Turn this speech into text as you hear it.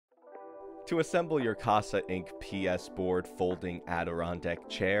To assemble your casainc PS board folding Adirondack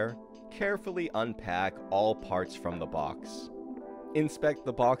chair, carefully unpack all parts from the box. Inspect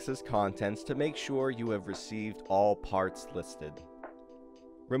the box's contents to make sure you have received all parts listed.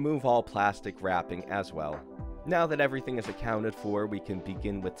 Remove all plastic wrapping as well. Now that everything is accounted for, we can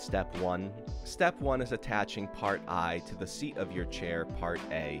begin with step 1. Step 1 is attaching part I to the seat of your chair, part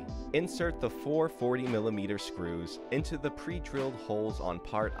A. Insert the 4 40mm screws into the pre-drilled holes on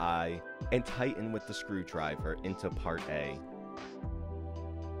part I and tighten with the screwdriver into part A.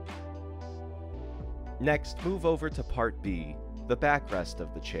 Next, move over to part B, the backrest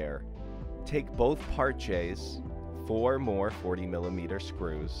of the chair. Take both part J's, 4 more 40mm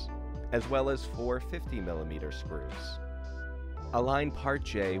screws, as well as 4 50mm screws. Align part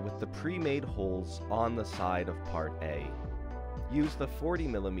J with the pre-made holes on the side of part A. Use the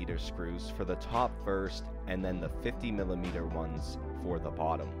 40mm screws for the top first and then the 50mm ones for the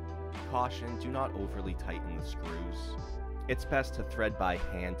bottom. Caution, do not overly tighten the screws. It's best to thread by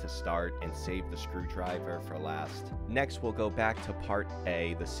hand to start and save the screwdriver for last. Next, we'll go back to part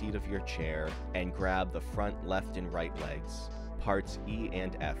A, the seat of your chair, and grab the front left and right legs, parts E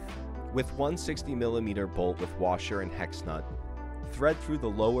and F. With one 60mm bolt with washer and hex nut, thread through the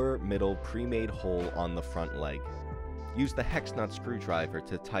lower middle pre-made hole on the front leg. Use the hex nut screwdriver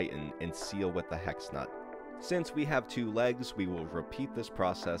to tighten and seal with the hex nut. Since we have 2 legs, we will repeat this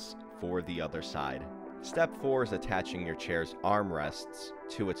process for the other side. Step 4 is attaching your chair's armrests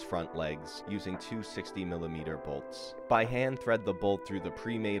to its front legs using 2 60mm bolts. By hand, thread the bolt through the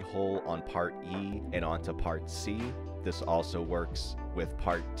pre-made hole on part E and onto part C. This also works with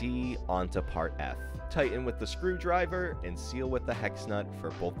part D onto part F. Tighten with the screwdriver and seal with the hex nut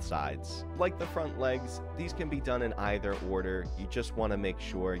for both sides. Like the front legs, these can be done in either order. You just want to make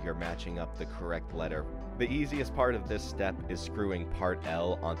sure you're matching up the correct letter. The easiest part of this step is screwing part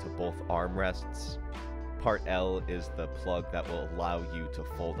L onto both armrests. Part L is the plug that will allow you to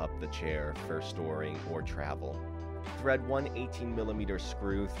fold up the chair for storing or travel. Thread one 18mm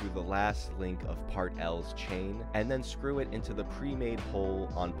screw through the last link of part L's chain, and then screw it into the pre-made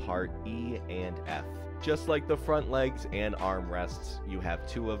hole on part E and F. Just like the front legs and armrests, you have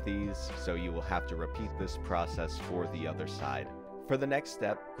 2 of these, so you will have to repeat this process for the other side. For the next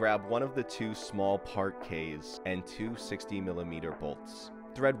step, grab one of the 2 small part Ks and 2 60mm bolts.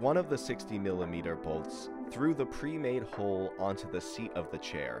 Thread one of the 60mm bolts through the pre-made hole onto the seat of the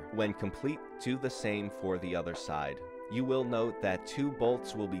chair. When complete, do the same for the other side. You will note that 2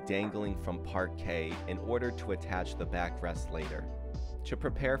 bolts will be dangling from part K in order to attach the backrest later. To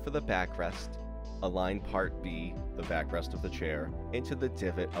prepare for the backrest, align part B, the backrest of the chair, into the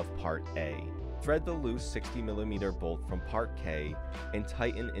divot of part A. Thread the loose 60mm bolt from part K and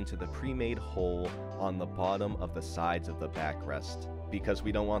tighten into the pre-made hole on the bottom of the sides of the backrest. Because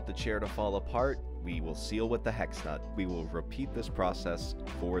we don't want the chair to fall apart, we will seal with the hex nut. We will repeat this process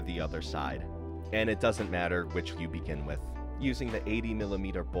for the other side. And it doesn't matter which you begin with. Using the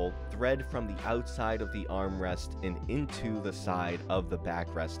 80mm bolt, thread from the outside of the armrest and into the side of the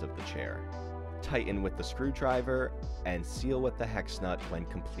backrest of the chair. Tighten with the screwdriver and seal with the hex nut when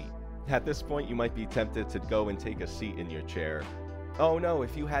complete. At this point, you might be tempted to go and take a seat in your chair. Oh no,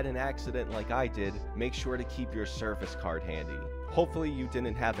 if you had an accident like I did, make sure to keep your service card handy. Hopefully you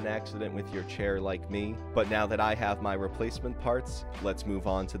didn't have an accident with your chair like me, but now that I have my replacement parts, let's move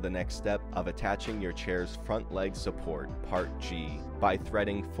on to the next step of attaching your chair's front leg support, part G, by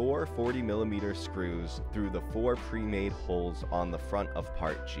threading 4 40mm screws through the 4 pre-made holes on the front of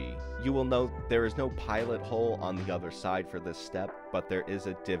part G. You will note there is no pilot hole on the other side for this step, but there is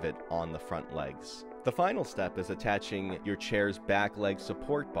a divot on the front legs. The final step is attaching your chair's back leg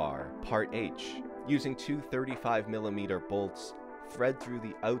support bar, part H. Using 2 35mm bolts, thread through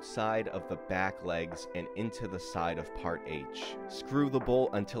the outside of the back legs and into the side of part H. Screw the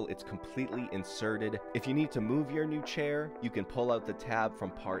bolt until it's completely inserted. If you need to move your new chair, you can pull out the tab from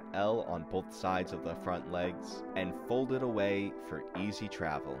part L on both sides of the front legs and fold it away for easy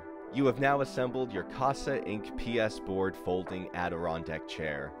travel. You have now assembled your casainc PS board folding Adirondack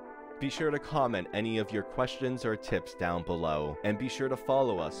chair. Be sure to comment any of your questions or tips down below, and be sure to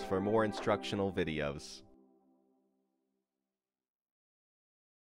follow us for more instructional videos.